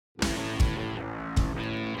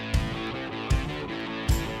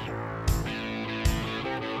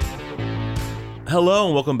Hello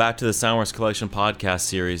and welcome back to the Soundworks Collection podcast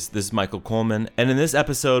series. This is Michael Coleman, and in this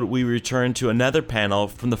episode we return to another panel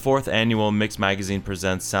from the 4th annual Mix Magazine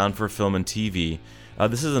Presents Sound for Film and TV.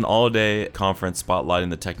 This is an all-day conference spotlighting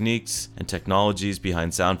the techniques and technologies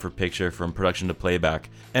behind sound for picture from production to playback.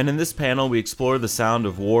 And in this panel we explore the sound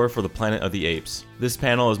of War for the Planet of the Apes. This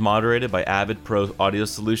panel is moderated by Avid Pro Audio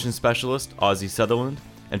Solutions Specialist Ozzy Sutherland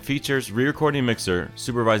and features re-recording mixer,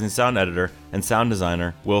 supervising sound editor, and sound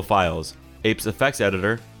designer Will Files, Apes effects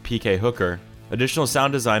editor, PK Hooker, additional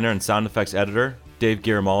sound designer and sound effects editor, Dave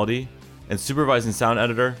Garimaldi, and supervising sound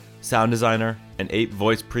editor, sound designer, and Ape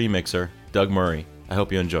voice pre-mixer, Doug Murray. I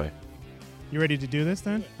hope you enjoy. You ready to do this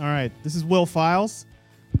then? All right, this is Will Files,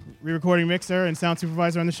 re-recording mixer and sound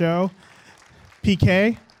supervisor on the show.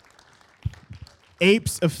 PK,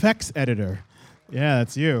 Apes effects editor. Yeah,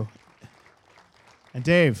 that's you. And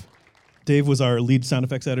Dave. Dave was our lead sound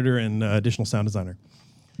effects editor and additional sound designer.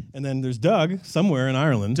 And then there's Doug, somewhere in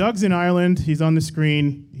Ireland. Doug's in Ireland. He's on the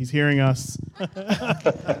screen. He's hearing us.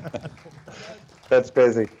 That's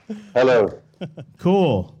crazy. Hello.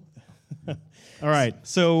 Cool. All right.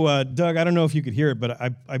 So, Doug, I don't know if you could hear it, but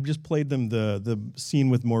I just played them the scene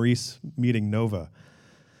with Maurice meeting Nova.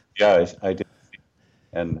 Yeah, I did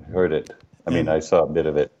and heard it. I saw a bit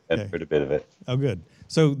of it and heard a bit of it. Oh, good.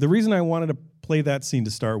 So the reason I wanted to play that scene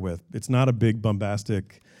to start with, it's not a big,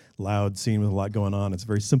 bombastic, loud scene with a lot going on. It's a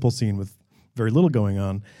very simple scene with very little going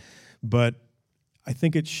on. But I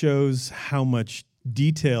think it shows how much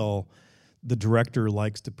detail the director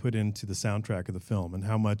likes to put into the soundtrack of the film and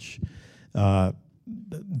how much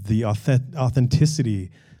the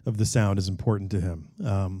authenticity of the sound is important to him.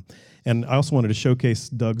 And I also wanted to showcase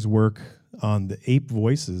Doug's work on the ape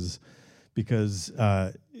voices because,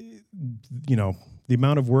 the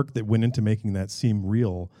amount of work that went into making that seem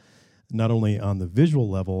real, not only on the visual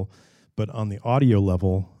level, but on the audio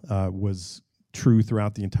level, was true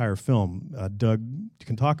throughout the entire film. Doug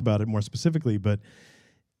can talk about it more specifically, but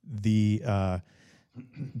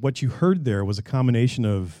what you heard there was a combination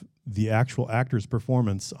of the actual actor's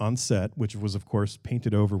performance on set, which was, of course,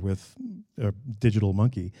 painted over with a digital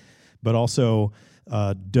monkey, but also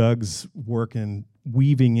Doug's work in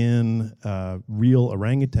weaving in real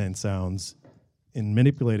orangutan sounds and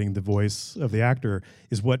manipulating the voice of the actor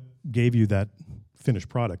is what gave you that finished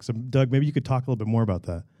product. So, Doug, maybe you could talk a little bit more about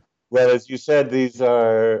that. Well, as you said, these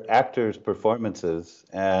are actors' performances,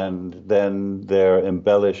 and then they're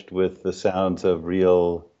embellished with the sounds of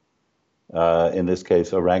real, in this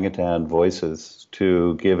case, orangutan voices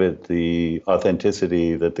to give it the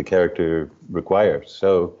authenticity that the character requires.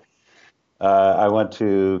 So I want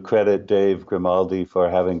to credit Dave Grimaldi for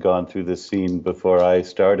having gone through this scene before I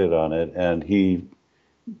started on it, and he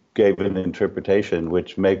gave an interpretation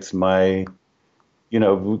which makes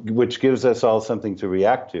which gives us all something to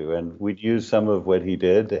react to, and we'd use some of what he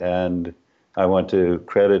did, and I want to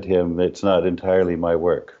credit him. It's not entirely my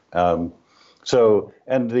work. And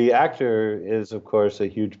the actor is, of course, a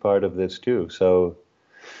huge part of this too.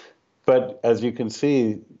 But as you can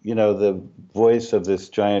see, the voice of this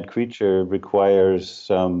giant creature requires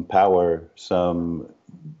some power, some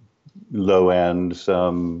low end,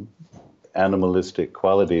 some animalistic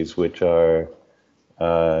qualities, which are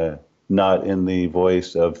not in the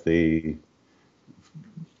voice of the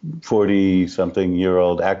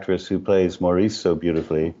 40-something-year-old actress who plays Maurice so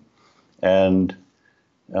beautifully. And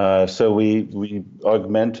so we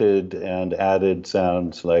augmented and added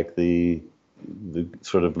sounds like the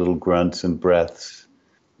sort of little grunts and breaths,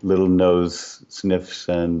 little nose sniffs,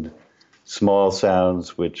 and small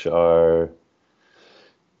sounds, which are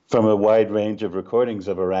from a wide range of recordings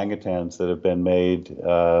of orangutans that have been made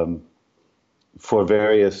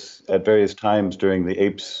at various times during the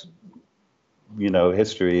apes,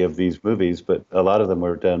 history of these movies. But a lot of them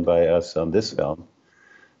were done by us on this film.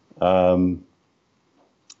 PK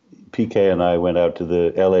and I went out to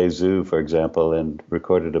the LA Zoo, for example, and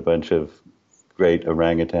recorded a bunch of great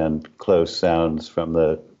orangutan close sounds from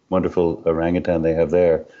the wonderful orangutan they have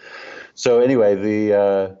there. So anyway,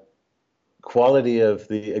 the quality of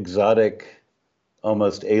the exotic,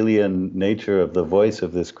 almost alien nature of the voice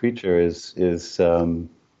of this creature is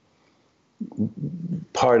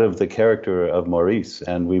part of the character of Maurice,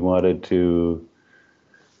 and we wanted to,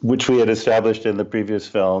 which we had established in the previous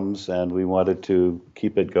films, and we wanted to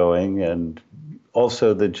keep it going, and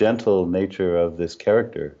also the gentle nature of this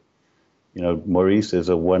character. Maurice is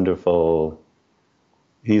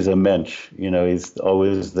he's a mensch, he's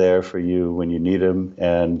always there for you when you need him.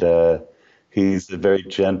 And he's a very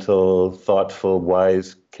gentle, thoughtful,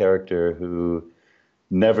 wise character who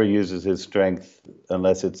never uses his strength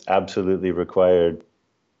unless it's absolutely required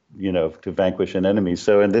to vanquish an enemy.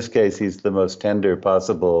 So in this case, he's the most tender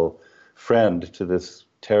possible friend to this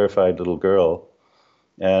terrified little girl.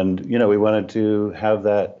 And, we wanted to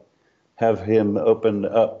have him open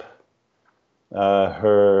up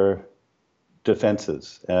her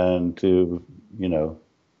defenses and to,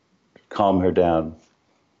 calm her down.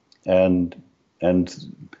 And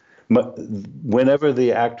whenever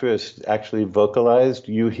the actress actually vocalized,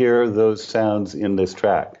 you hear those sounds in this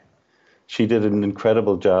track. She did an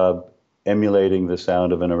incredible job emulating the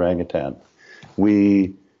sound of an orangutan.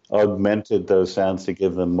 We augmented those sounds to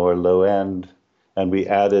give them more low end, and we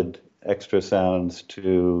added extra sounds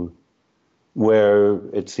to where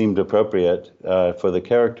it seemed appropriate for the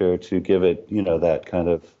character to give it, that kind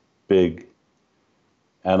of big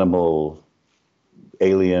animal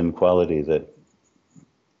alien quality that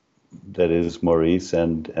is Maurice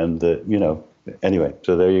and the, anyway,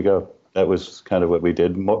 so there you go. That was kind of what we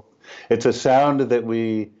did. It's a sound that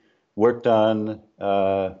we worked on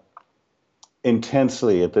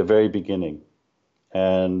intensely at the very beginning,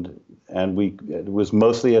 and it was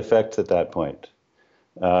mostly effects at that point.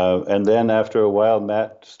 And then after a while,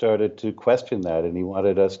 Matt started to question that, and he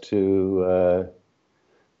wanted us to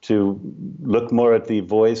look more at the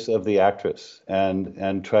voice of the actress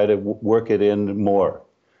and try to work it in more.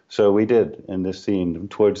 So we did in this scene.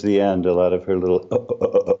 Towards the end, a lot of her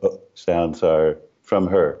little sounds are from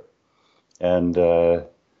her. And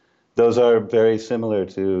those are very similar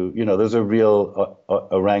to, those are real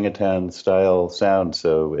orangutan-style sounds.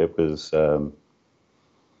 So it was,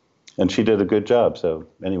 and she did a good job. So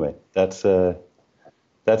anyway, that's her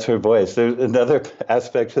voice. There's another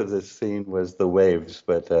aspect of this scene was the waves,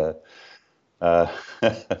 but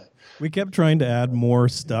we kept trying to add more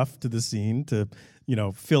stuff to the scene to,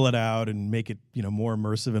 fill it out and make it, more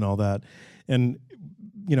immersive and all that. And,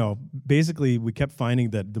 basically we kept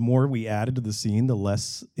finding that the more we added to the scene, the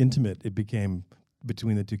less intimate it became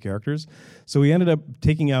between the two characters. So we ended up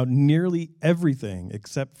taking out nearly everything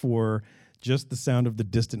except for just the sound of the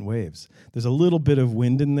distant waves. There's a little bit of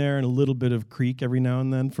wind in there and a little bit of creak every now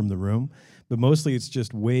and then from the room, but mostly it's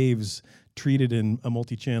just waves treated in a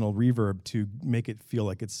multi-channel reverb to make it feel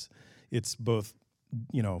like it's both,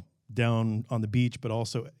 down on the beach, but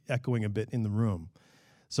also echoing a bit in the room.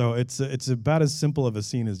 So it's about as simple of a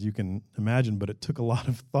scene as you can imagine, but it took a lot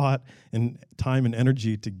of thought and time and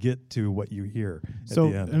energy to get to what you hear at the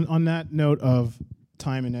end. So, and on that note of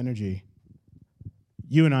time and energy,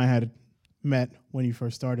 you and I had met when you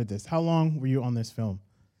first started this. How long were you on this film?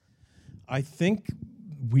 I think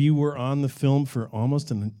we were on the film for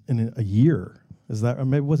almost in a year. Is that, or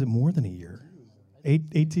maybe was it more than a year?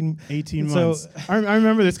 18 months. I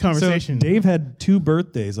remember this conversation. So Dave had 2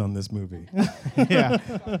 birthdays on this movie. Yeah.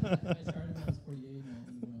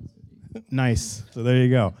 Nice. So there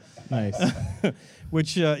you go. Nice.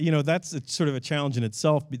 Which, that's sort of a challenge in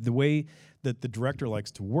itself. The way that the director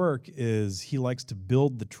likes to work is he likes to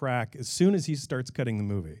build the track as soon as he starts cutting the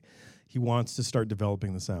movie. He wants to start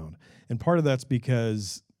developing the sound. And part of that's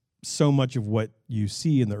because so much of what you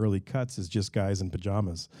see in the early cuts is just guys in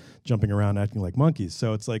pajamas jumping around acting like monkeys.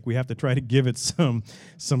 So it's like we have to try to give it some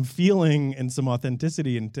feeling and some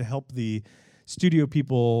authenticity, and to help the studio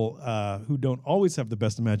people who don't always have the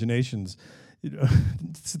best imaginations to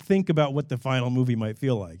think about what the final movie might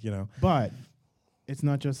feel like, But it's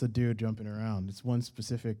not just a dude jumping around. It's one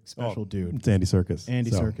specific special dude. It's Andy Serkis.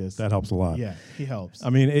 Andy Serkis. That helps a lot. Yeah, he helps.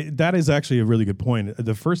 I mean, that is actually a really good point.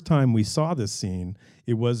 The first time we saw this scene,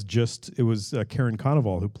 it was Karen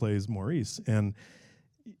Konoval who plays Maurice, and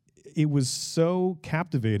it was so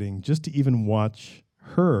captivating just to even watch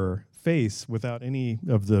her face without any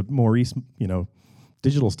of the Maurice,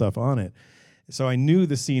 digital stuff on it. So I knew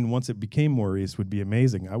the scene, once it became Maurice, would be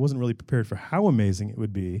amazing. I wasn't really prepared for how amazing it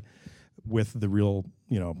would be with the real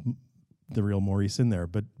Maurice in there.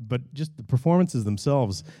 But just the performances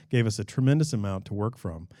themselves gave us a tremendous amount to work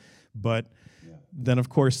from. But then, of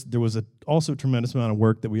course, there was also a tremendous amount of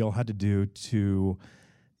work that we all had to do to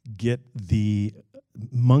get the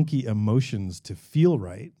monkey emotions to feel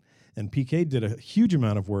right. And PK did a huge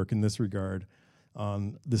amount of work in this regard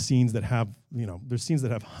on the scenes that have, there's scenes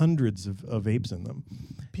that have hundreds of apes in them.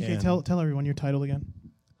 PK, tell everyone your title again.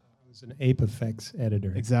 I was an ape effects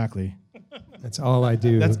editor. Exactly. That's all I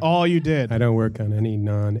do. That's all you did. I don't work on any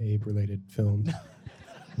non-ape related films.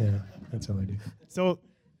 Yeah, that's all I do. So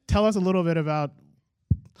tell us a little bit about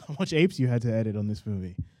how much apes you had to edit on this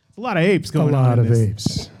movie. It's a lot of apes going on. A lot of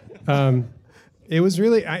this. apes. It was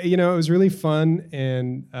really, it was really fun,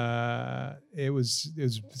 and it was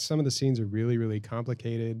some of the scenes are really, really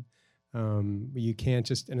complicated. You can't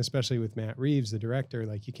just, and especially with Matt Reeves, the director,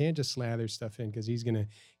 like you can't just slather stuff in because he's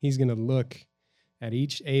gonna look at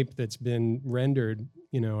each ape that's been rendered,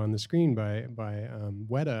 on the screen by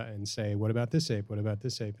Weta and say, what about this ape? What about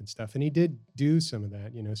this ape and stuff? And he did do some of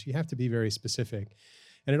that, so you have to be very specific.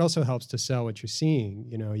 And it also helps to sell what you're seeing.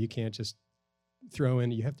 You can't just throw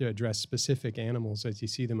in, you have to address specific animals as you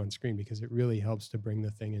see them on screen, because it really helps to bring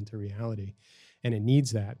the thing into reality. And it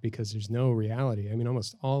needs that because there's no reality. I mean,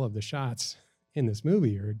 almost all of the shots in this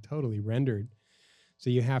movie are totally rendered. So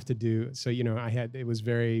you have to do, it was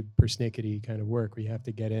very persnickety kind of work where you have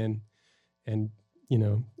to get in and,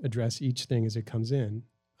 address each thing as it comes in.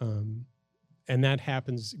 And that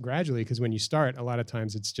happens gradually, because when you start, a lot of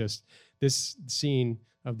times it's just this scene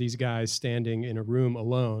of these guys standing in a room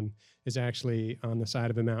alone is actually on the side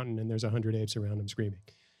of a mountain and there's 100 apes around them screaming.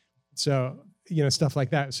 So, stuff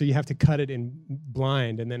like that. So you have to cut it in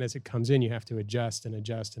blind, and then as it comes in, you have to adjust and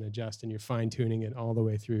adjust and adjust, and you're fine-tuning it all the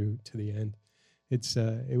way through to the end.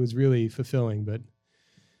 It was really fulfilling, but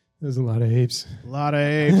there's a lot of apes. A lot of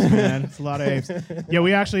apes, man. It's a lot of apes. Yeah,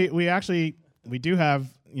 we do have,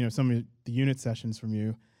 some of the unit sessions from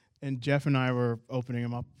you. And Jeff and I were opening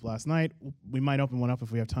them up last night. We might open one up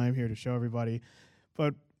if we have time here to show everybody.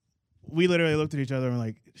 But we literally looked at each other and were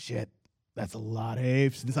like, shit, that's a lot of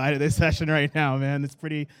apes inside of this session right now, man. It's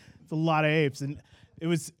a lot of apes. And it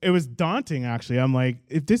was daunting, actually. I'm like,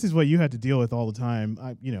 if this is what you had to deal with all the time,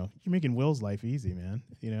 you're making Will's life easy, man,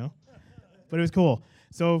 But it was cool.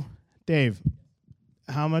 So, Dave,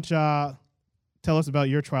 how much, tell us about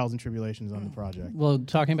your trials and tribulations on the project. Well,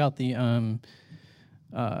 talking about the,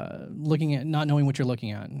 looking at, not knowing what you're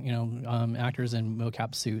looking at, actors in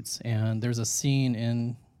mocap suits. And there's a scene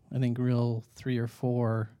in, I think, reel 3 or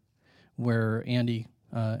 4 where Andy,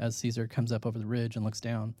 as Caesar, comes up over the ridge and looks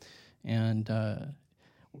down. And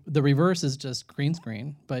the reverse is just green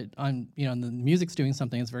screen, but the music's doing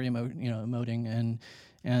something. It's very emoting,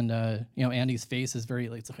 and Andy's face is very,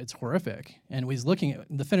 it's horrific. And he's looking at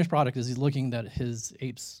the finished product is he's looking that his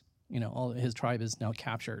apes, all his tribe is now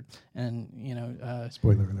captured, and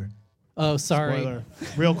spoiler alert. Oh, sorry. Spoiler.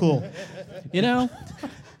 Real cool.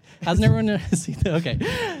 Hasn't everyone seen that? Okay.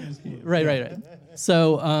 Right.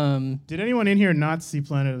 So, did anyone in here not see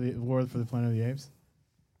War for the Planet of the Apes?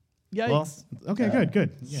 Yikes. Well, okay,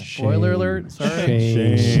 good. Yeah. Spoiler alert.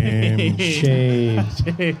 Sorry.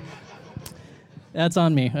 Shame. That's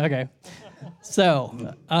on me. Okay.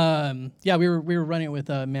 So, we were running it with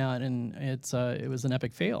Matt, and it was an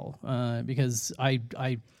epic fail because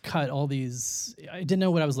I cut all these. I didn't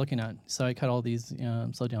know what I was looking at, so I cut all these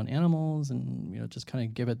slow down animals, and just kind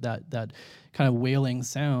of give it that kind of wailing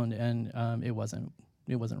sound, and it wasn't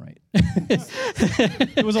right.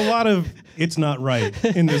 It was a lot of it's not right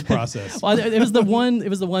in this process. Well, it was the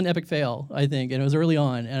one epic fail, I think, and it was early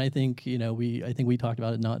on, and I think we talked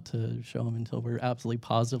about it not to show them until we're absolutely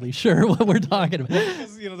positively sure what we're talking about.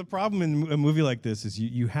 Because, the problem in a movie like this is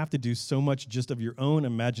you have to do so much just of your own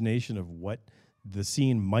imagination of what the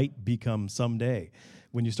scene might become someday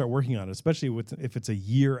when you start working on it, especially if it's a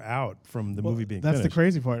year out from the movie being finished. That's the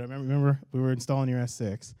crazy part. I remember we were installing your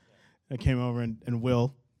S6. I came over and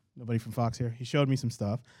Will, nobody from Fox here, he showed me some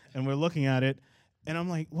stuff, and we're looking at it, and I'm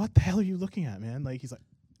like, what the hell are you looking at, man? Like, he's like,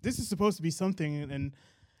 this is supposed to be something, and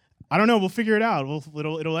I don't know, we'll figure it out.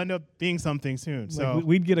 It'll end up being something soon. So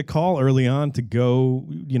we'd get a call early on to go,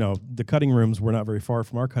 the cutting rooms were not very far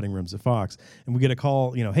from our cutting rooms at Fox, and we get a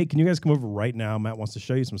call, hey, can you guys come over right now? Matt wants to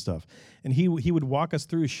show you some stuff. And he would walk us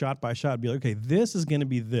through shot by shot, be like, okay, this is going to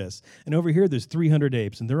be this. And over here, there's 300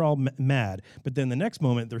 apes, and they're all mad. But then the next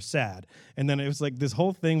moment, they're sad. And then it was like this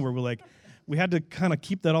whole thing where we're like, we had to kind of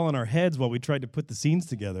keep that all in our heads while we tried to put the scenes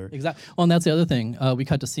together. Exactly. Well, and that's the other thing. We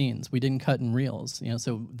cut to scenes. We didn't cut in reels.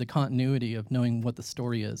 So the continuity of knowing what the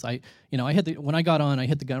story is. When I got on, I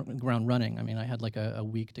hit the ground running. I mean, I had like a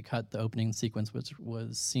week to cut the opening sequence, which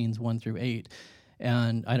was scenes 1 through 8.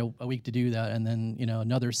 And I had a week to do that, and then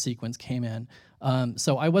another sequence came in.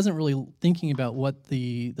 So I wasn't really thinking about what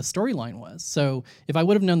the storyline was. So if I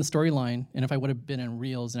would have known the storyline, and if I would have been in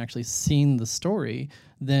reels and actually seen the story,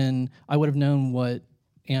 then I would have known what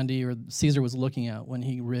Andy or Caesar was looking at when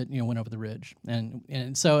he went over the ridge.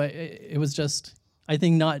 And so it was just, I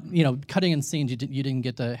think, not cutting in scenes. You didn't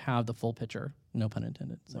get to have the full picture. No pun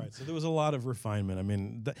intended. So. Right. So there was a lot of refinement. I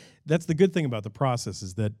mean, that's the good thing about the process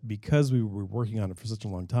is that because we were working on it for such a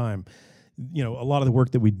long time, a lot of the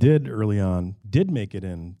work that we did early on did make it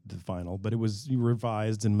in the final, but it was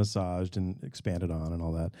revised and massaged and expanded on and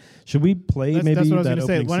all that. Should we play that's maybe what I was that going to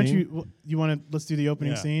say. opening Why don't scene? you want to let's do the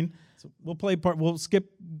opening scene. We'll play part. We'll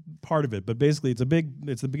skip part of it, but basically,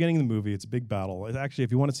 it's the beginning of the movie. It's a big battle. It's actually,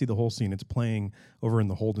 if you want to see the whole scene, it's playing over in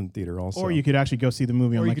the Holden Theater also. Or you could actually go see the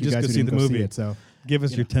movie. Or Unlike you could just guys go who see didn't the go movie. it. So give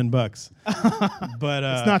us your $10. But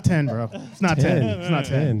it's not 10, bro. It's not 10. It's not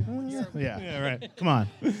 10. 10. Yeah, right. Come on.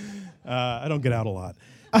 I don't get out a lot.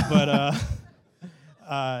 But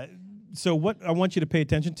so what I want you to pay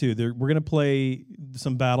attention to, we're going to play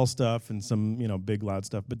some battle stuff and some, big loud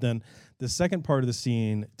stuff. But then the second part of the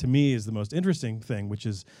scene, to me, is the most interesting thing, which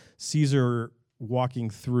is Caesar walking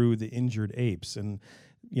through the injured apes. And,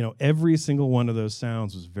 every single one of those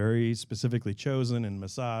sounds was very specifically chosen and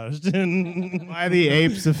massaged. And By the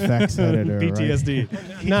Apes Effects editor. Right?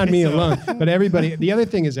 PTSD. Not me alone, but everybody. The other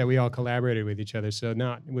thing is that we all collaborated with each other. So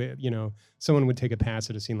someone would take a pass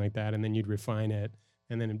at a scene like that, and then you'd refine it,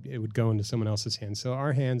 and then it would go into someone else's hands. So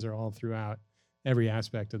our hands are all throughout every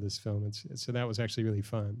aspect of this film. So that was actually really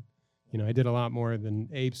fun. I did a lot more than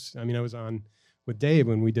apes. I mean, I was on with Dave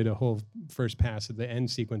when we did a whole first pass of the end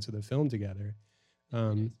sequence of the film together.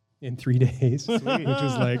 In 3 days, which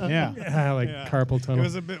was like carpal tunnel. It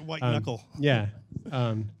was a bit white knuckle. Yeah.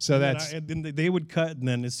 So that's then they would cut, and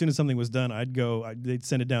then as soon as something was done, they'd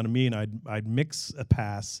send it down to me, and I'd mix a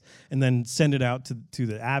pass, and then send it out to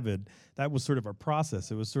the Avid. That was sort of our process.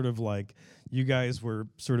 It was sort of like you guys were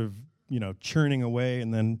sort of churning away,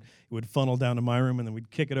 and then it would funnel down to my room, and then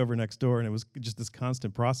we'd kick it over next door, and it was just this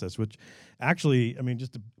constant process. Which actually,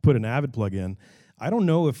 just to put an Avid plug in, I don't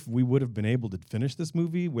know if we would have been able to finish this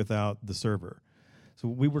movie without the server. So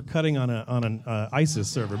we were cutting on an ISIS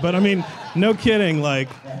server, but no kidding, like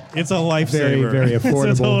it's a lifesaver. Very, very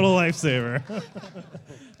affordable. It's a total lifesaver.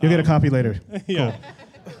 You'll get a copy later. Yeah.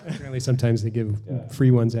 apparently sometimes they give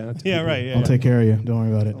free ones out. to Yeah, people. right. Yeah. I'll take care of you. Don't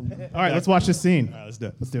worry about it. All right, let's watch this scene. All right, let's do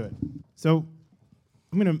it. Let's do it. So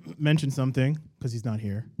I'm going to mention something because he's not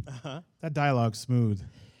here. That dialogue's smooth.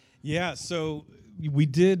 Yeah, so we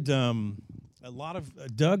did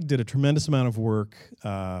Doug did a tremendous amount of work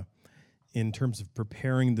in terms of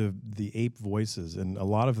preparing the ape voices, and a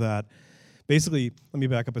lot of that, basically, let me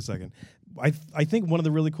back up a second. I think one of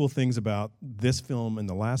the really cool things about this film and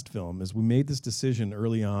the last film is we made this decision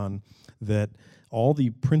early on that all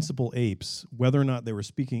the principal apes, whether or not they were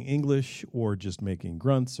speaking English or just making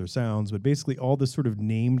grunts or sounds, but basically all the sort of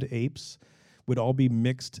named apes would all be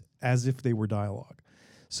mixed as if they were dialogue.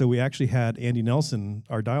 So we actually had Andy Nelson,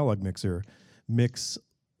 our dialogue mixer, mix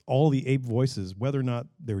all the ape voices, whether or not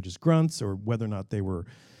they were just grunts or whether or not they were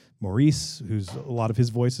Maurice, who's a lot of his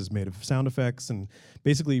voice is made of sound effects, and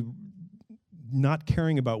basically not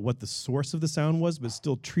caring about what the source of the sound was, but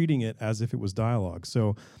still treating it as if it was dialogue.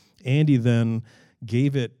 So Andy then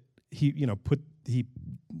gave it, he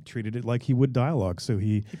treated it like he would dialogue. So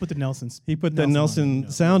he put the Nelson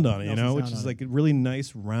sound on it, Nelson which sound is on like a really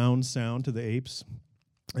nice round sound to the apes.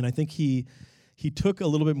 And I think he took a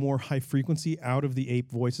little bit more high frequency out of the ape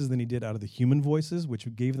voices than he did out of the human voices, which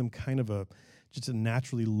gave them kind of just a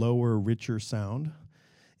naturally lower, richer sound,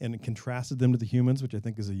 and it contrasted them to the humans, which I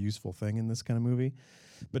think is a useful thing in this kind of movie.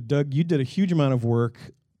 But Doug, you did a huge amount of work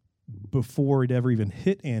before it ever even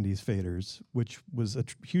hit Andy's faders, which was a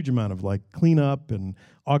huge amount of like cleanup and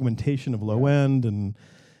augmentation of low end, and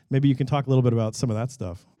maybe you can talk a little bit about some of that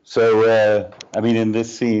stuff. So, in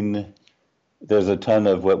this scene, there's a ton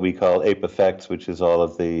of what we call ape effects, which is all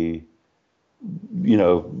of the,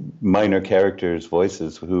 minor characters'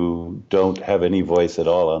 voices who don't have any voice at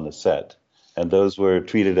all on the set. And those were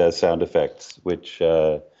treated as sound effects, which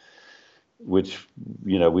we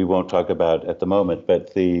won't talk about at the moment.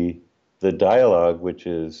 But the dialogue, which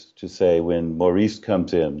is to say when Maurice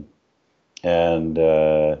comes in and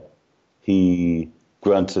he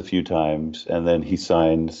grunts a few times, and then he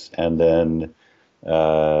signs, and then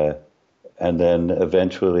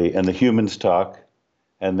eventually, and the humans talk,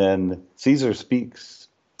 and then Caesar speaks.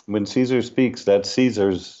 When Caesar speaks, that's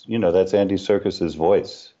Caesar's, that's Andy Serkis's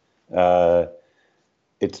voice.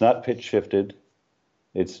 It's not pitch shifted.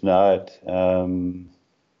 It's not,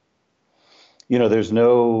 there's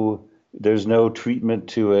no treatment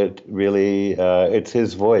to it really. It's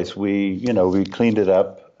his voice. We cleaned it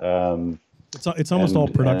up. It's almost all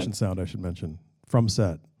production sound, I should mention, from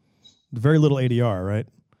set. Very little ADR, right?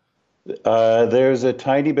 There's a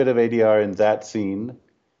tiny bit of ADR in that scene.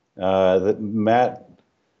 It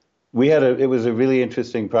was a really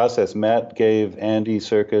interesting process. Matt gave Andy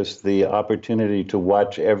Serkis the opportunity to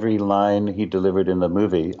watch every line he delivered in the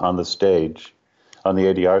movie on the stage, on the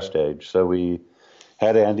ADR stage. So we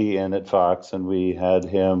had Andy in at Fox, and we had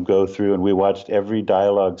him go through, and we watched every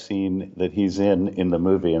dialogue scene that he's in the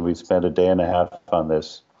movie, and we spent a day and a half on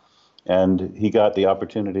this. And he got the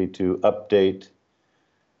opportunity to update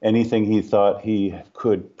anything he thought he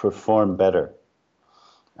could perform better.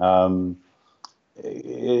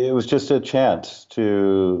 It was just a chance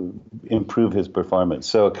to improve his performance.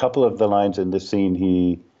 So a couple of the lines in this scene,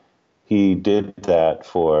 he did that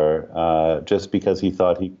for, just because he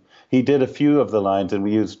thought he did a few of the lines, and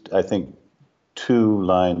we used, I think, 2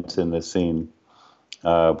 lines in this scene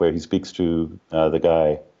where he speaks to the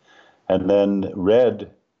guy. And then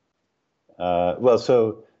Red,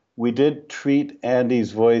 so we did treat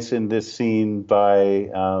Andy's voice in this scene by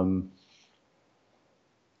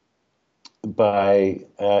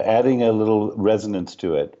adding a little resonance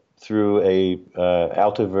to it through a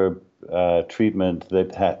Altiverb treatment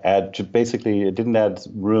that basically it didn't add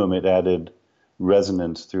room, it added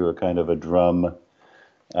resonance through a kind of a drum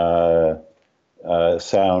sound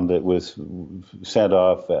that was sent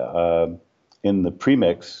off in the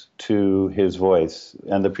premix to his voice,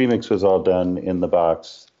 and the premix was all done in the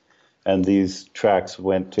box, and these tracks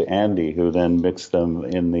went to Andy, who then mixed them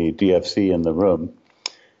in the DFC in the room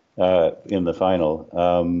in the final.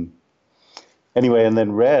 Anyway, and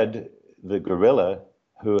then Red, the gorilla,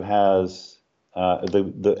 who has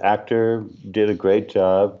the actor did a great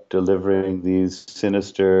job delivering these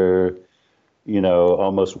sinister,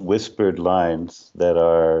 almost whispered lines that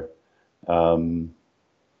are.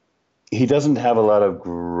 He doesn't have a lot of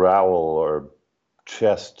growl or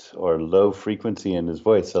chest or low frequency in his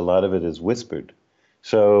voice. A lot of it is whispered.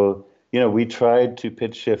 So, we tried to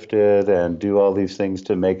pitch shift it and do all these things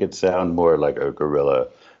to make it sound more like a gorilla,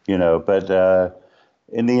 but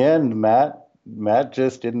in the end, Matt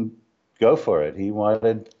just didn't go for it. He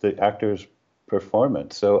wanted the actor's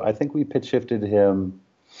performance. So I think we pitch shifted him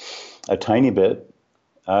a tiny bit,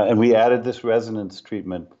 and we added this resonance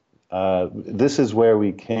treatment. This is where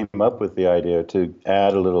we came up with the idea to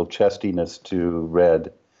add a little chestiness to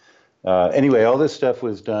Red. Anyway, all this stuff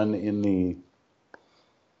was done in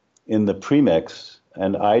the premix,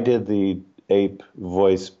 and I did the ape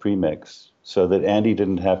voice premix so that Andy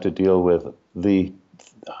didn't have to deal with the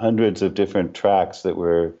hundreds of different tracks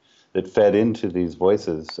that fed into these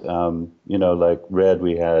voices. Like Red,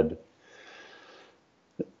 we had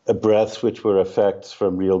breaths, which were effects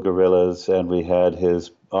from real gorillas, and we had his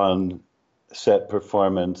on-set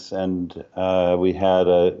performance, and we had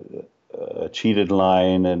a cheated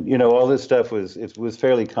line, and all this stuff was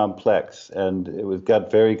fairly complex, and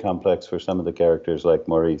got very complex for some of the characters like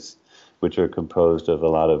Maurice, which are composed of a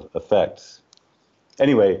lot of effects.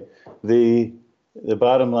 Anyway, the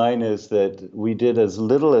bottom line is that we did as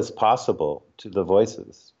little as possible to the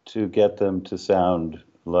voices to get them to sound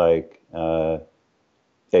like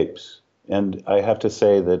apes. And I have to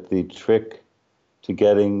say that the trick to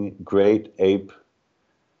getting great ape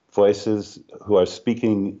voices who are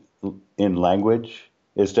speaking in language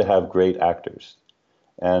is to have great actors.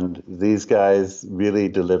 And these guys really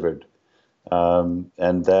delivered. And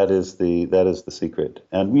that is the secret.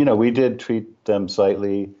 And, we did treat them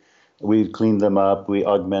slightly. We cleaned them up. We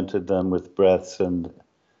augmented them with breaths and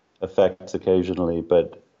effects occasionally.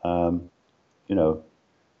 But,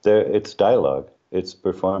 it's dialogue. It's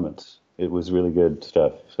performance. It was really good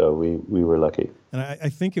stuff. So we were lucky. And I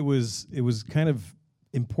think it was kind of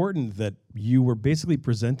important that you were basically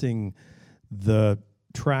presenting the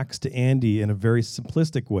tracks to Andy in a very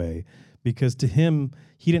simplistic way, because to him,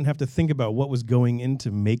 he didn't have to think about what was going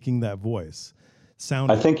into making that voice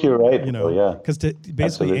sound. I think you're right. Yeah. Because basically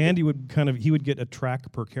Absolutely. Andy would get a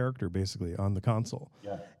track per character basically on the console.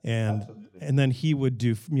 Yeah. And then he would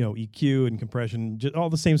do EQ and compression, just all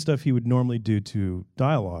the same stuff he would normally do to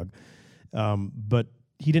dialogue. But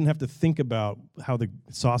he didn't have to think about how the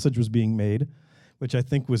sausage was being made, which I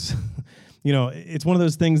think was, it's one of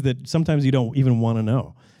those things that sometimes you don't even want to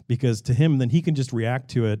know, because to him, then he can just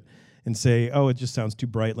react to it and say, oh, it just sounds too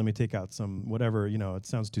bright. Let me take out some whatever, it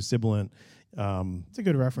sounds too sibilant. It's a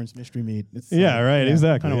good reference, mystery meat. It's,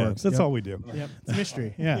 exactly. Kind of works. That's all we do. Yep, it's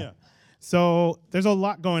mystery. Yeah. So there's a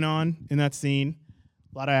lot going on in that scene,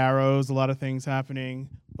 a lot of arrows, a lot of things happening,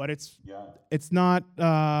 but it's not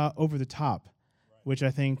over the top, which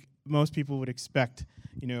I think most people would expect.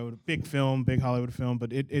 Big film, big Hollywood film,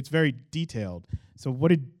 but it's very detailed. So what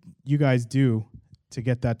did you guys do to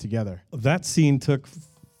get that together? That scene took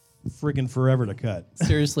friggin' forever to cut.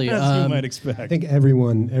 Seriously. As you might expect. I think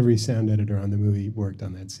every sound editor on the movie worked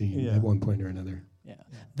on that scene at one point or another. Yeah.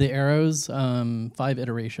 The arrows, 5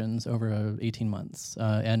 iterations over 18 months.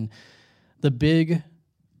 And the big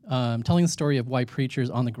telling the story of why Preacher's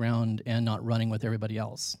on the ground and not running with everybody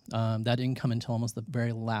else. That didn't come until almost the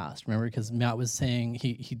very last, remember? Because Matt was saying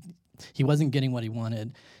he wasn't getting what he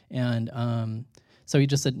wanted. And So he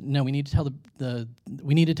just said, no, we need to tell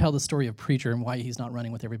the story of Preacher and why he's not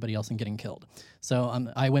running with everybody else and getting killed. So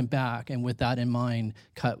I went back and with that in mind,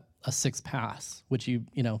 cut a 6th pass, which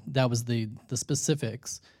that was the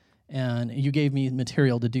specifics, and you gave me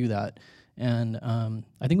material to do that. And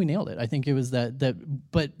I think we nailed it. I think it was that.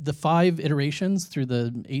 But the 5 iterations through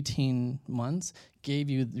the 18 months gave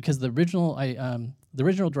you, because the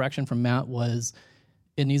original direction from Matt was,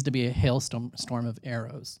 it needs to be a hailstorm of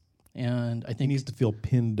arrows. And I think he needs to feel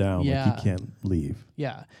pinned down, like he can't leave.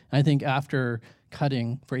 Yeah, and I think after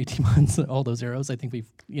cutting for 18 months all those arrows, I think we've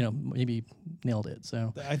maybe nailed it.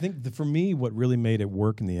 So I think for me, what really made it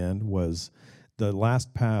work in the end was the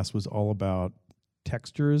last pass was all about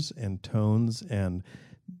textures and tones and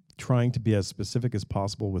trying to be as specific as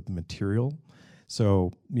possible with the material.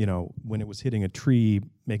 So, when it was hitting a tree,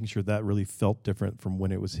 making sure that really felt different from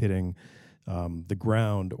when it was hitting the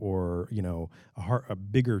ground or, a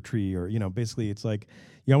bigger tree or, basically it's like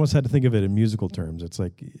you almost had to think of it in musical terms. It's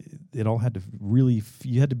like it all had to really,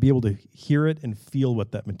 you had to be able to hear it and feel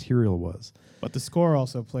what that material was. But the score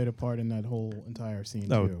also played a part in that whole entire scene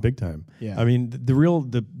too. Big time. Yeah. I mean,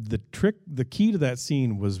 the key to that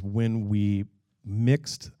scene was when we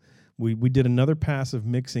mixed, we did another pass of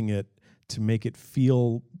mixing it to make it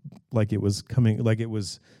feel like it was coming, like it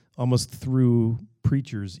was almost through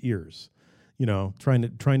Preacher's ears,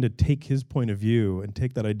 trying to take his point of view and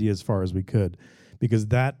take that idea as far as we could, because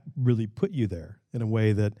that really put you there in a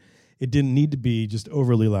way that it didn't need to be just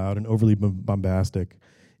overly loud and overly bombastic.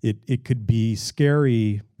 It could be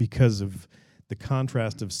scary because of the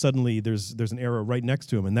contrast of suddenly there's an arrow right next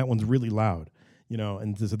to him and that one's really loud,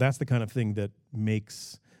 and so that's the kind of thing that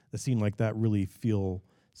makes a scene like that really feel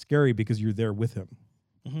scary because you're there with him.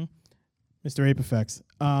 Mm-hmm. Mr. Ape Effects.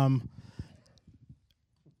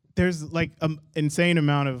 There's like an insane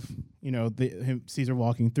amount of, Caesar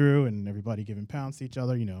walking through and everybody giving pounds to each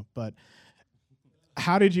other, but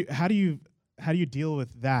how do you deal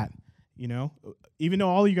with that? Even though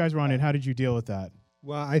all you guys were on it, how did you deal with that?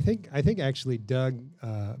 Well, I think actually Doug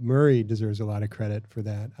Murray deserves a lot of credit for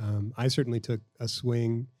that. I certainly took a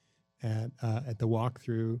swing at the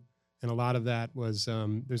walkthrough, and a lot of that was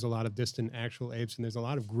there's a lot of distant actual apes, and there's a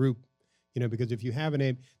lot of group, because if you have an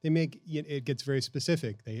ape, it gets very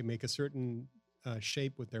specific. They make a certain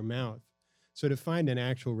shape with their mouth. So to find an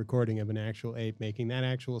actual recording of an actual ape making that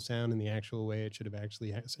actual sound in the actual way it should have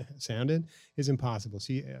actually sounded is impossible.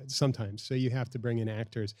 Sometimes. So you have to bring in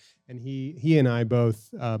actors. And he and I both,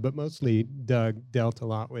 but mostly Doug, dealt a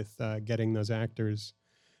lot with getting those actors,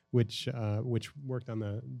 which worked on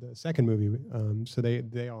the second movie. So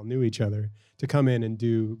they all knew each other to come in and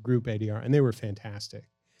do group ADR, and they were fantastic.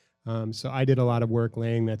 So I did a lot of work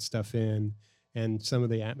laying that stuff in, and some of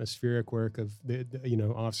the atmospheric work of the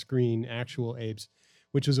off-screen actual apes,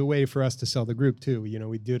 which was a way for us to sell the group too.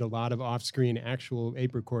 We did a lot of off-screen actual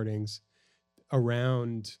ape recordings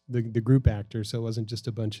around the group actors, so it wasn't just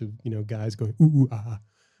a bunch of guys going ooh ah.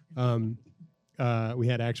 We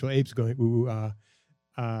had actual apes going ooh ah,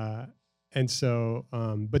 and so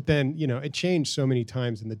but then it changed so many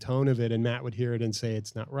times in the tone of it, and Matt would hear it and say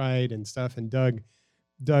it's not right and stuff, and Doug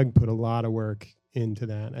put a lot of work into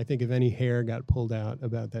that. I think if any hair got pulled out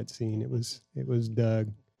about that scene, it was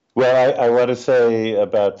Doug. Well, I want to say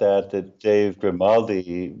about that Dave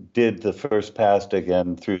Grimaldi did the first pass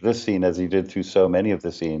again through this scene as he did through so many of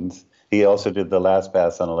the scenes. He also did the last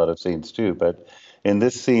pass on a lot of scenes too, but in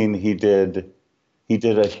this scene he did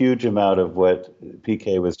a huge amount of what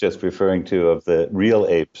PK was just referring to, of the real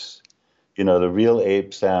apes, the real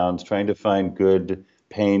ape sounds, trying to find good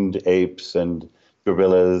pained apes and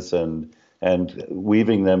gorillas and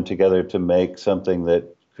weaving them together to make something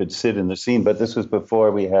that could sit in the scene. But this was before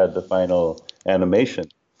we had the final animation.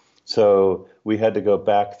 So we had to go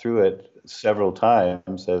back through it several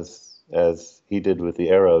times, as he did with the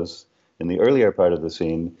arrows in the earlier part of the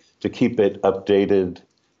scene, to keep it updated.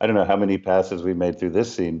 I don't know how many passes we made through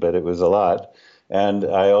this scene, but it was a lot. And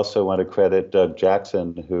I also want to credit Doug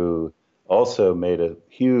Jackson, who also made a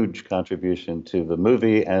huge contribution to the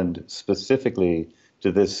movie and specifically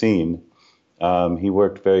to this scene. He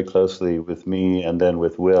worked very closely with me and then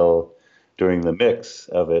with Will during the mix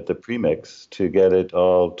of it, the pre-mix, to get it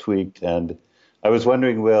all tweaked. And I was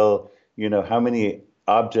wondering, Will, how many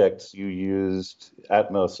objects you used,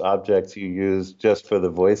 Atmos objects you used just for the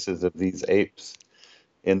voices of these apes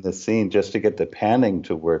in the scene, just to get the panning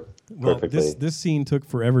to work perfectly. Well, this scene took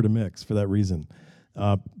forever to mix for that reason.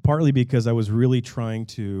 Partly because I was really trying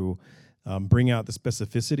to bring out the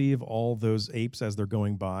specificity of all those apes as they're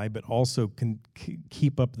going by, but also can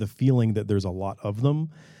keep up the feeling that there's a lot of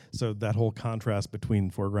them. So that whole contrast between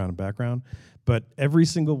foreground and background. But every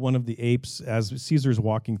single one of the apes, as Caesar's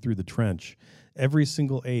walking through the trench, every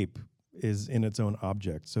single ape is in its own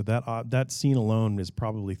object. So that scene alone is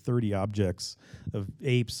probably 30 objects of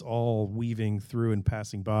apes all weaving through and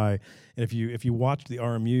passing by. And if you watched the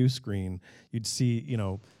RMU screen, you'd see,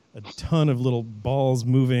 a ton of little balls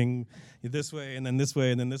moving this way and then this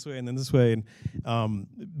way and then this way and then this way. And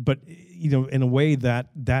but in a way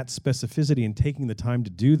that specificity and taking the time to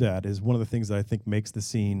do that is one of the things that I think makes the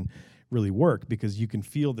scene really work, because you can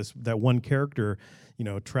feel that one character,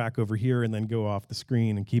 track over here and then go off the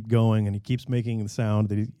screen and keep going, and he keeps making the sound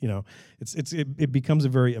that it becomes a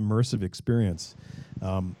very immersive experience.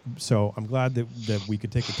 So I'm glad that we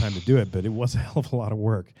could take the time to do it, but it was a hell of a lot of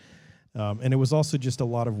work. And it was also just a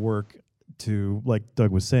lot of work to, like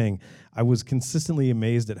Doug was saying, I was consistently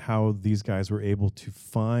amazed at how these guys were able to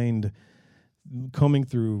find, combing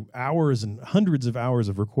through hours and hundreds of hours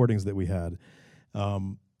of recordings that we had,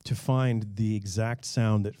 to find the exact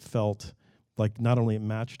sound that felt like not only it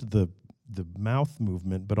matched the mouth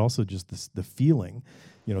movement, but also just the feeling.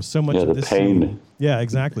 So much of this pain. Scene, yeah,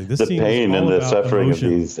 exactly. This the scene pain and the suffering emotion.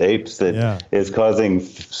 Of these apes that is causing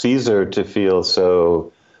Caesar to feel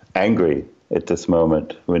so angry at this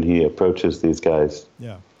moment when he approaches these guys.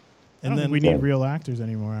 Yeah. I don't think we need real actors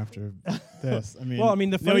anymore after this. I mean,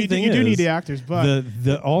 the funny thing you is, do need the actors, but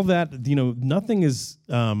all that, nothing is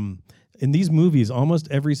in these movies. Almost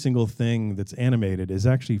every single thing that's animated is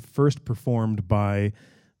actually first performed by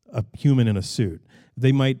a human in a suit.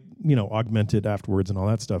 They might, augment it afterwards and all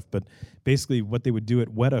that stuff, but basically what they would do at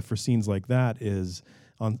Weta for scenes like that is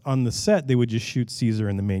on the set they would just shoot Caesar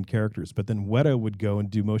and the main characters, but then Weta would go and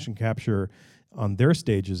do motion capture on their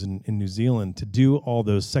stages in New Zealand to do all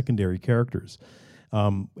those secondary characters.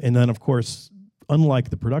 And then, of course,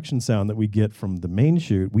 unlike the production sound that we get from the main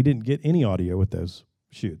shoot, we didn't get any audio with those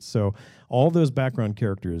shoots. So all those background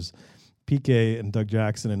characters, PK and Doug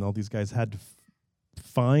Jackson and all these guys had to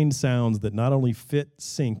find sounds that not only fit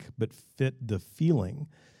sync, but fit the feeling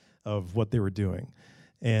of what they were doing.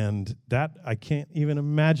 And that, I can't even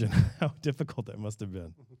imagine how difficult that must have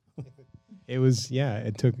been. It was,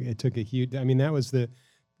 it took a huge, that was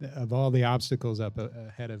of all the obstacles up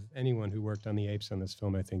ahead of anyone who worked on the apes on this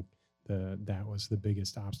film, I think that was the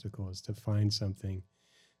biggest obstacle, is to find something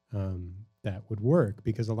that would work.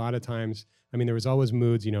 Because a lot of times, there was always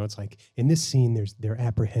moods, it's like, in this scene, they're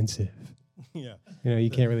apprehensive. Yeah. You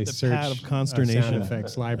can't really the search pad of consternation. Sound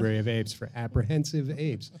effects library of apes for apprehensive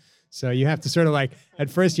apes. So you have to sort of at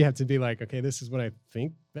first you have to be like, okay, this is what I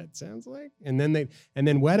think that sounds like, and then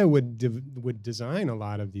Weta would design a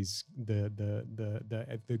lot of these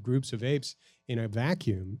the groups of apes in a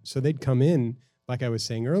vacuum. So they'd come in, like I was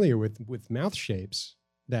saying earlier, with mouth shapes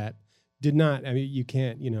that did not. You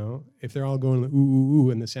can't, if they're all going ooh ooh ooh,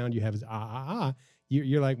 and the sound you have is ah ah ah,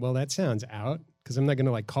 you're like, well, that sounds out. Because I'm not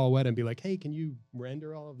going to call Weta and be like, hey, can you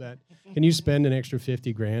render all of that? Can you spend an extra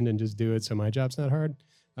 $50,000 and just do it so my job's not hard?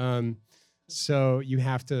 So you'd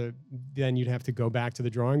have to go back to the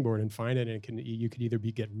drawing board and find it, and you could either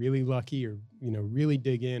get really lucky or really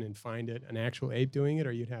dig in and find an actual ape doing it,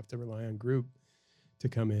 or you'd have to rely on group to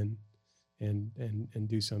come in and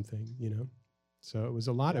do something. So it was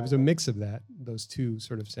a lot. It was a mix of those two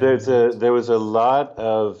sort of sounds. There was a lot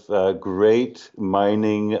of great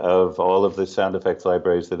mining of all of the sound effects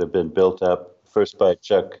libraries that have been built up, first by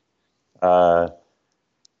Chuck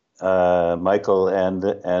Michael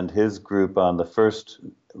and his group on the first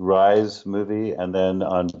Rise movie, and then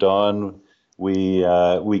on Dawn we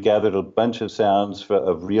gathered a bunch of sounds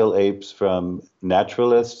of real apes from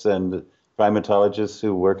naturalists and primatologists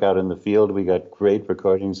who work out in the field. We got great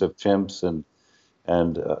recordings of chimps and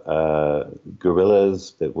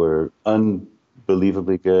gorillas that were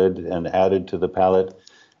unbelievably good and added to the palette.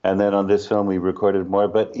 And then on this film, we recorded more.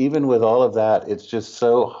 But even with all of that, it's just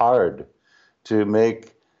so hard to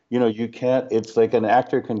make, you can't, it's like an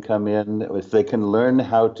actor can come in, if they can learn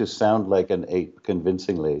how to sound like an ape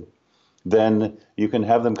convincingly, then you can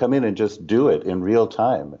have them come in and just do it in real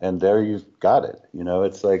time. And there you've got it.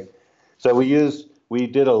 It's like, so we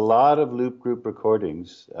did a lot of loop group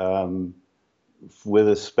recordings, with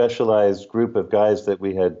a specialized group of guys that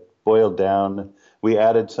we had boiled down. We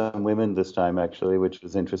added some women this time, actually, which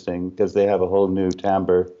was interesting because they have a whole new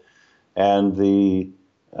timbre. And we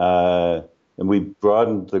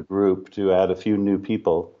broadened the group to add a few new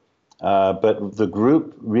people. But the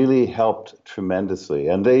group really helped tremendously.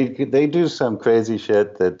 And they do some crazy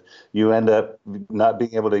shit that you end up not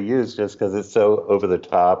being able to use just because it's so over the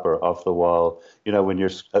top or off the wall. When you're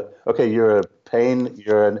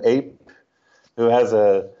an ape who has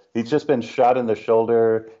a he's just been shot in the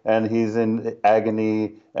shoulder and he's in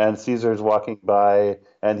agony, and Caesar's walking by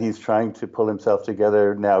and he's trying to pull himself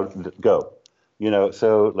together. Now go,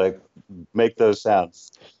 so like make those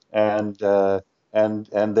sounds. And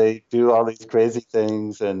they do all these crazy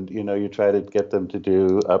things, and you try to get them to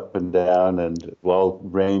do up and down and all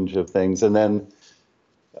range of things, and then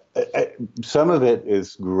some of it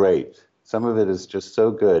is great, some of it is just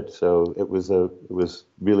so good. So it was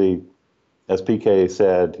really, as PK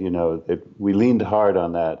said, we leaned hard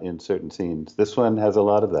on that in certain scenes. This one has a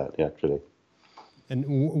lot of that, actually. And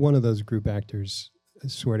one of those group actors, I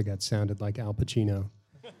swear to God, sounded like Al Pacino.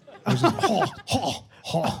 It was just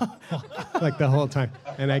like the whole time,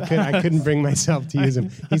 and I couldn't bring myself to use him.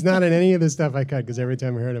 He's not in any of the stuff I cut because every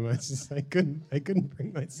time I heard him, I couldn't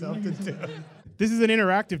bring myself to do it. This is an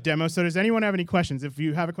interactive demo, so does anyone have any questions? If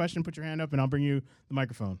you have a question, put your hand up and I'll bring you the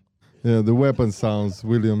microphone. Yeah, the weapon sounds,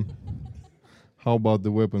 William. How about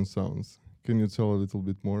the weapon sounds? Can you tell a little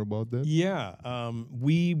bit more about that? Yeah,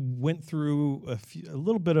 we went through a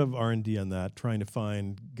little bit of R&D on that, trying to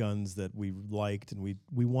find guns that we liked, and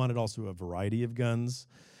we wanted also a variety of guns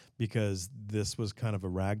because this was kind of a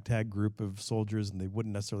ragtag group of soldiers, and they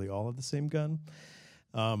wouldn't necessarily all have the same gun.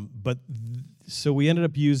 So we ended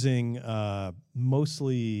up using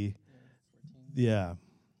mostly, yeah.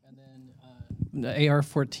 And then the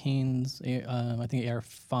AR-14s, I think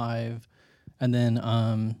AR-5, and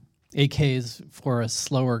then AKs for a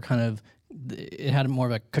slower kind of. It had more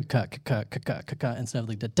of a ka instead of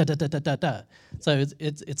like da da da da da da. So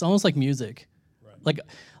it's almost like music. Right.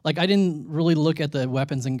 Like I didn't really look at the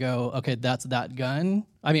weapons and go, okay, that's that gun.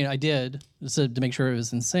 I mean, I did to make sure it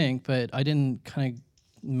was in sync, but I didn't kind of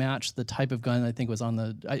match the type of gun I think was on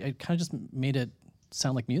the. I kind of just made it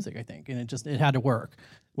sound like music, I think, and it had to work.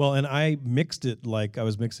 Well, and I mixed it like I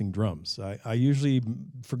was mixing drums. I usually,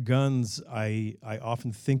 for guns, I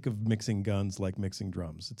often think of mixing guns like mixing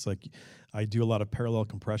drums. It's like I do a lot of parallel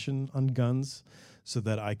compression on guns so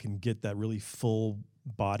that I can get that really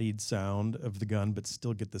full-bodied sound of the gun but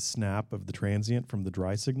still get the snap of the transient from the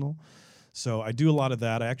dry signal. So I do a lot of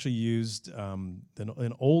that. I actually used an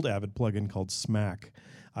old Avid plugin called Smack.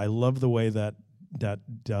 I love the way that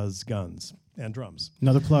does guns and drums.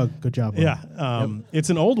 Another plug. Good job. Yeah. It's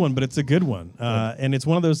an old one, but it's a good one. And it's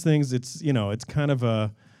one of those things, it's kind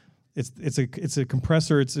of it's a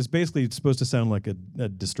compressor. It's basically supposed to sound like a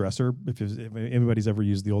distressor. If anybody's ever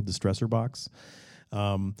used the old distressor box,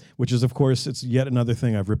 which is, of course, it's yet another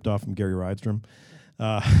thing I've ripped off from Gary Rydstrom,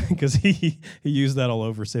 because he used that all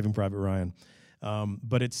over Saving Private Ryan.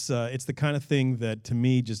 But it's the kind of thing that, to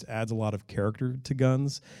me, just adds a lot of character to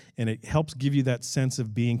guns, and it helps give you that sense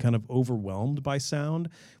of being kind of overwhelmed by sound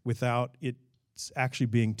without it actually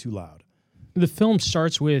being too loud. The film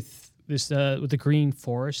starts with this with the green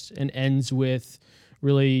forest and ends with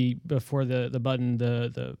really before the button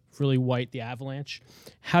the really white, the avalanche.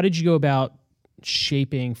 How did you go about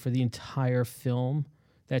shaping for the entire film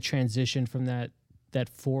that transition from that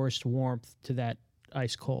forest warmth to that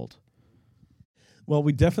ice cold? Well,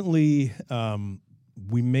 we definitely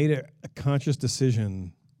we made a conscious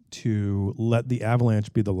decision to let the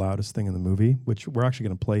avalanche be the loudest thing in the movie, which we're actually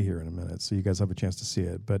going to play here in a minute, so you guys have a chance to see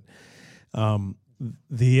it. But it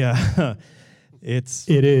is.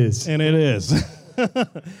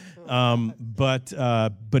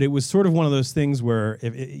 But it was sort of one of those things where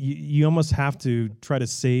you almost have to try to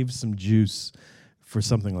save some juice for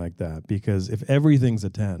something like that, because if everything's a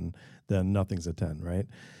 10, then nothing's a 10, right?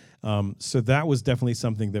 So that was definitely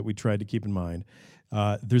something that we tried to keep in mind.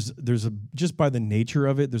 There's just by the nature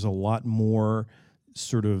of it, there's a lot more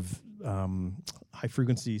sort of high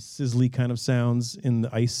frequency, sizzly kind of sounds in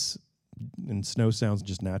the ice and snow sounds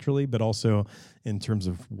just naturally, but also in terms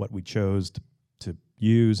of what we chose to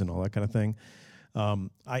use and all that kind of thing.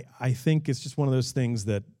 I think it's just one of those things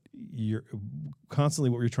that you're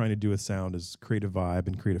constantly, what you're trying to do with sound is create a vibe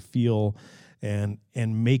and create a feel and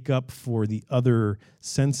make up for the other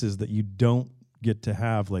senses that you don't get to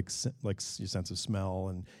have, like your sense of smell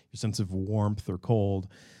and your sense of warmth or cold.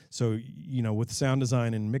 So, with sound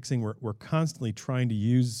design and mixing, we're constantly trying to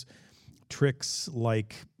use tricks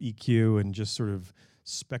like EQ and just sort of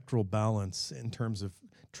spectral balance in terms of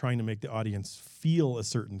trying to make the audience feel a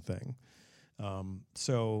certain thing.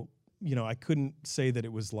 So, I couldn't say that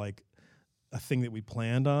it was like a thing that we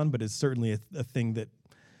planned on, but it's certainly a thing that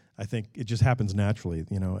I think it just happens naturally.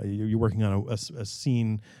 You're working on a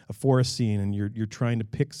scene, a forest scene, and you're trying to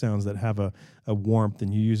pick sounds that have a warmth,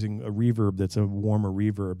 and you're using a reverb that's a warmer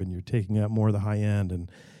reverb, and you're taking out more of the high end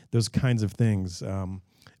and those kinds of things,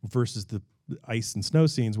 versus the ice and snow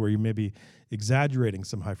scenes where you may be exaggerating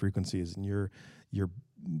some high frequencies and you're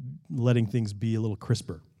letting things be a little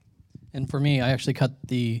crisper. And for me, I actually cut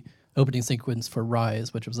the opening sequence for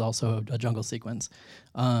Rise, which was also a jungle sequence,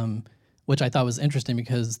 which I thought was interesting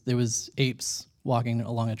because there was apes walking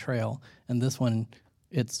along a trail, and this one,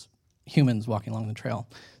 it's humans walking along the trail.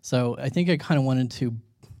 So I think I kind of wanted to,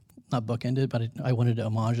 not bookend it, but I wanted to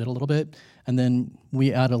homage it a little bit. And then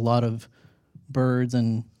we add a lot of birds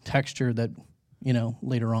and texture that,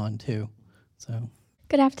 later on too. So.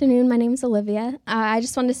 Good afternoon. My name is Olivia. I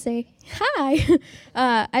just wanted to say hi.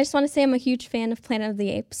 I just want to say I'm a huge fan of Planet of the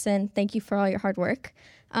Apes, and thank you for all your hard work.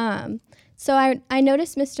 So I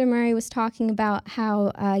noticed Mr. Murray was talking about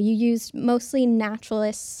how you used mostly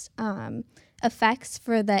naturalist effects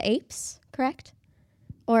for the apes, correct?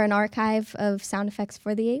 Or an archive of sound effects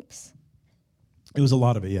for the apes? It was a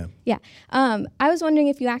lot of it, yeah. Yeah. I was wondering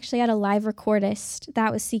if you actually had a live recordist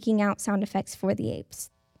that was seeking out sound effects for the apes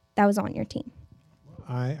that was on your team.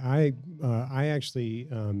 I actually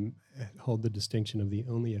hold the distinction of the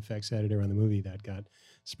only effects editor on the movie that got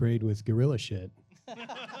sprayed with gorilla shit.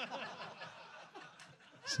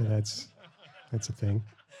 So that's a thing.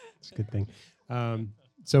 It's a good thing.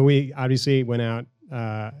 So we obviously went out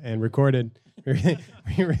and recorded.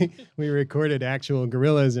 we recorded actual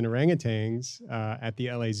gorillas and orangutans at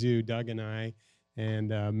the LA Zoo. Doug and I, and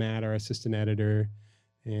Matt, our assistant editor,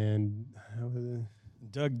 and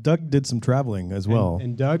Doug did some traveling as well.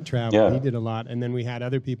 And Doug traveled. Yeah. He did a lot. And then we had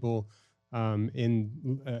other people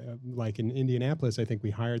like in Indianapolis. I think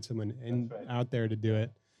we hired someone out there to do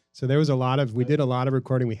it. So there was we did a lot of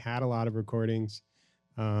recording. We had a lot of recordings.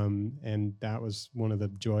 And that was one of the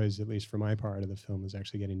joys, at least for my part of the film, was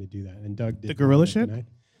actually getting to do that. And Doug did the gorilla shit.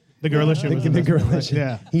 The gorilla shit. The gorilla shit.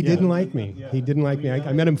 Yeah. He didn't like me. Yeah. He didn't like me.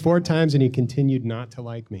 I met him 4 times, and he continued not to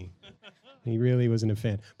like me. He really wasn't a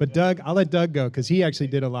fan. But Doug, I'll let Doug go because he actually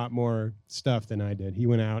did a lot more stuff than I did. He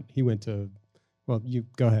went out. He went to. Well, you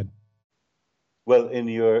go ahead. Well, in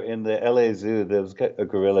the LA Zoo, those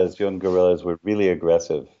young gorillas were really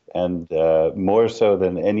aggressive, and more so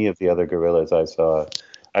than any of the other gorillas I saw.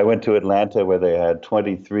 I went to Atlanta where they had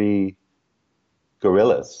 23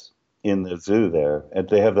 gorillas in the zoo there, and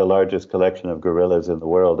they have the largest collection of gorillas in the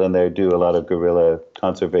world, and they do a lot of gorilla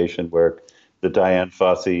conservation work. The Dian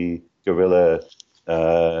Fossey Gorilla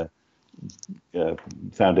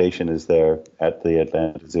Foundation is there at the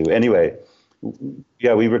Atlanta Zoo. Anyway,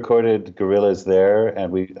 yeah, we recorded gorillas there,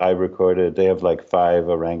 and they have like 5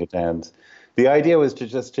 orangutans. The idea was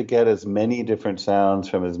to get as many different sounds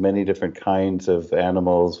from as many different kinds of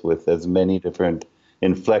animals with as many different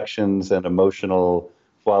inflections and emotional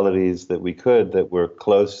qualities that we could that were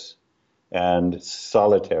close and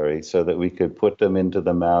solitary so that we could put them into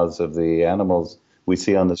the mouths of the animals we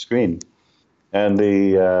see on the screen. And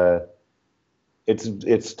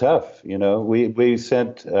it's tough, We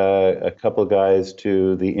sent a couple guys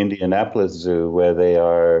to the Indianapolis Zoo where they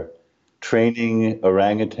are training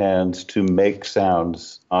orangutans to make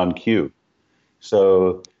sounds on cue.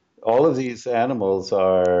 So all of these animals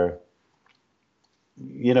are,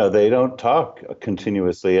 they don't talk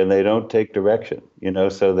continuously and they don't take direction,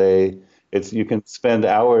 so you can spend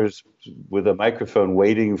hours with a microphone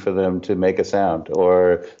waiting for them to make a sound,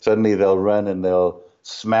 or suddenly they'll run and they'll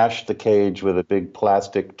smash the cage with a big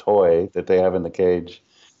plastic toy that they have in the cage.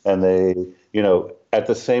 And they, at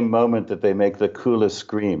the same moment that they make the coolest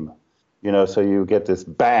scream, so you get this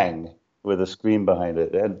bang with a scream behind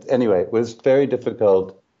it. And anyway, it was very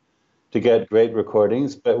difficult to get great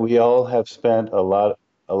recordings, but we all have spent a lot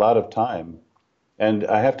of time. And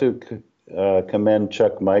I have to commend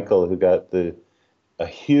Chuck Michael, who got a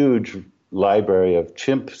huge library of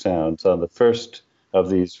chimp sounds on the first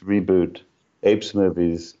of these reboot Apes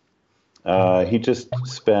movies. He just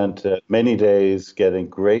spent many days getting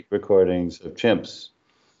great recordings of chimps.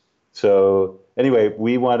 So anyway,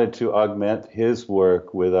 we wanted to augment his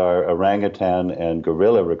work with our orangutan and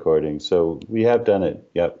gorilla recordings. So we have done it.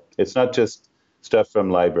 Yep. It's not just stuff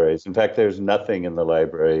from libraries. In fact, there's nothing in the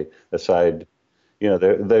library aside,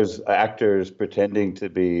 there's actors pretending to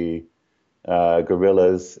be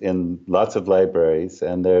gorillas in lots of libraries,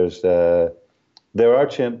 and there are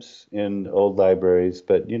chimps in old libraries,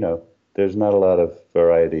 but there's not a lot of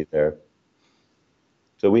variety there.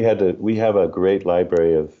 So we have a great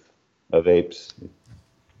library of apes.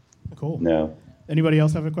 Cool. No. Anybody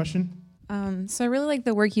else have a question? So I really like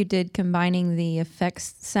the work you did combining the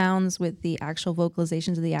effects sounds with the actual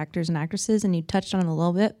vocalizations of the actors and actresses, and you touched on it a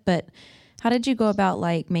little bit, but how did you go about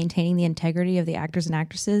maintaining the integrity of the actors and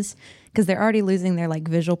actresses? Because they're already losing their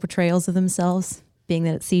visual portrayals of themselves, being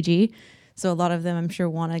that it's CG. So a lot of them, I'm sure,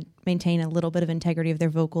 want to maintain a little bit of integrity of their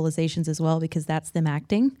vocalizations as well, because that's them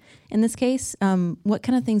acting in this case. What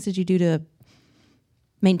kind of things did you do to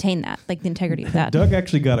maintain that, like the integrity of that? Doug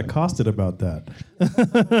actually got accosted about that.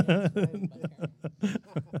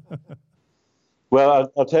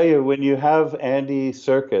 Well, I'll tell you, when you have Andy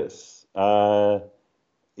Serkis,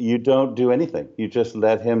 you don't do anything. You just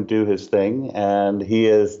let him do his thing, and he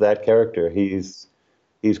is that character. He's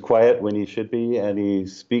quiet when he should be, and he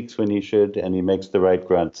speaks when he should, and he makes the right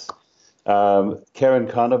grunts. Karen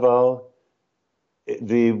Konoval,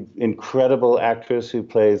 the incredible actress who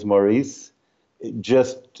plays Maurice,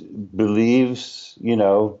 just believes,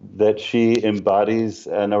 that she embodies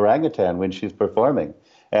an orangutan when she's performing.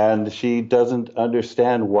 And she doesn't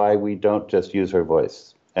understand why we don't just use her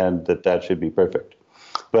voice, and that should be perfect.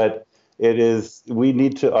 But we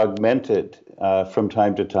need to augment it from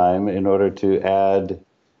time to time in order to add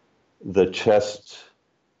the chest,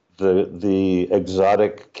 the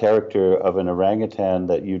exotic character of an orangutan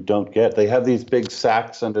that you don't get. They have these big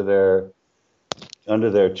sacs under their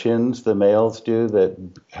chins, the males do, that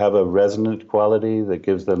have a resonant quality that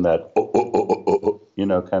gives them that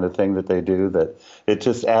kind of thing that they do, that it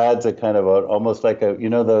just adds a kind of almost like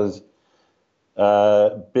those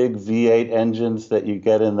big V8 engines that you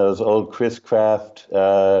get in those old Chris Craft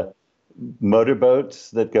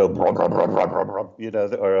motorboats that go,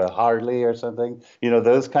 or a Harley or something,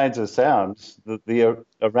 those kinds of sounds the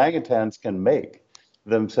orangutans can make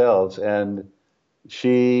themselves, and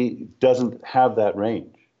she doesn't have that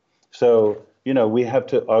range. So, we have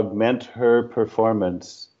to augment her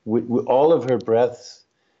performance. All of her breaths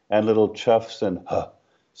and little chuffs and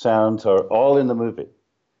sounds are all in the movie.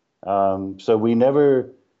 So we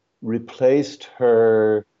never replaced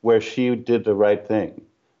her where she did the right thing.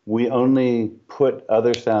 We only put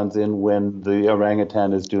other sounds in when the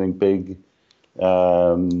orangutan is doing big,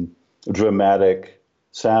 dramatic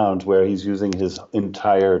sounds where he's using his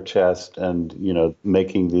entire chest and,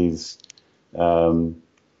 making these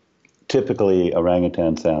typically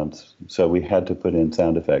orangutan sounds. So we had to put in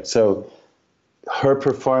sound effects. So her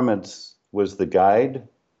performance was the guide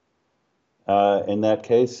in that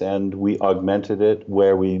case, and we augmented it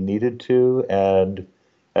where we needed to. And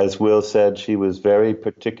as Will said, she was very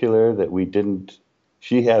particular that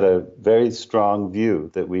she had a very strong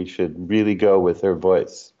view that we should really go with her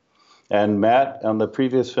voice. And Matt, on the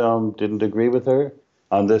previous film, didn't agree with her.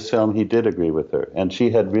 On this film, he did agree with her. And she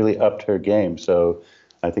had really upped her game, so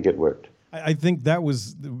I think it worked. I think that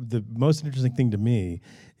was the most interesting thing to me.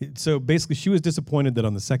 So basically, she was disappointed that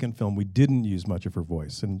on the second film, we didn't use much of her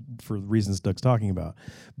voice, and for the reasons Doug's talking about.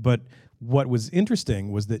 But what was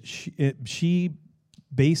interesting was that she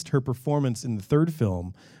based her performance in the third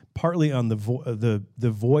film partly on the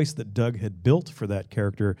voice that Doug had built for that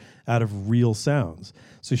character out of real sounds.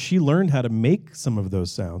 So she learned how to make some of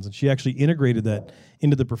those sounds, and she actually integrated that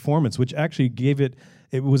into the performance, which actually gave it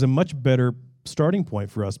was a much better starting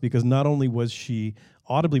point for us, because not only was she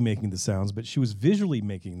audibly making the sounds, but she was visually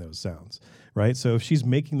making those sounds, right? So if she's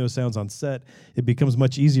making those sounds on set, it becomes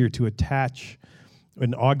much easier to attach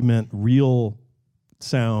and augment real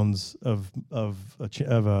sounds of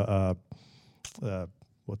a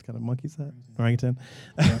what kind of monkey is that? Orangutan?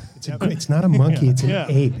 Yeah. It's not a monkey, it's an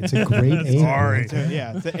ape. It's a great ape. Sorry. It's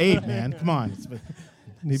an ape, man. Come on.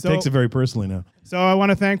 He takes it very personally now. So I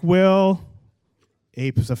want to thank Will,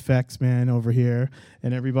 Apes Effects, man, over here,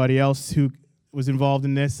 and everybody else who was involved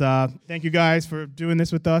in this. Thank you guys for doing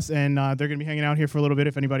this with us, and they're going to be hanging out here for a little bit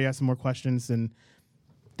if anybody has some more questions. And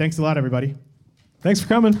thanks a lot, everybody. Thanks for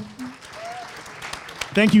coming.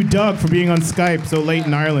 Thank you, Doug, for being on Skype so late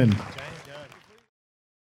in Ireland.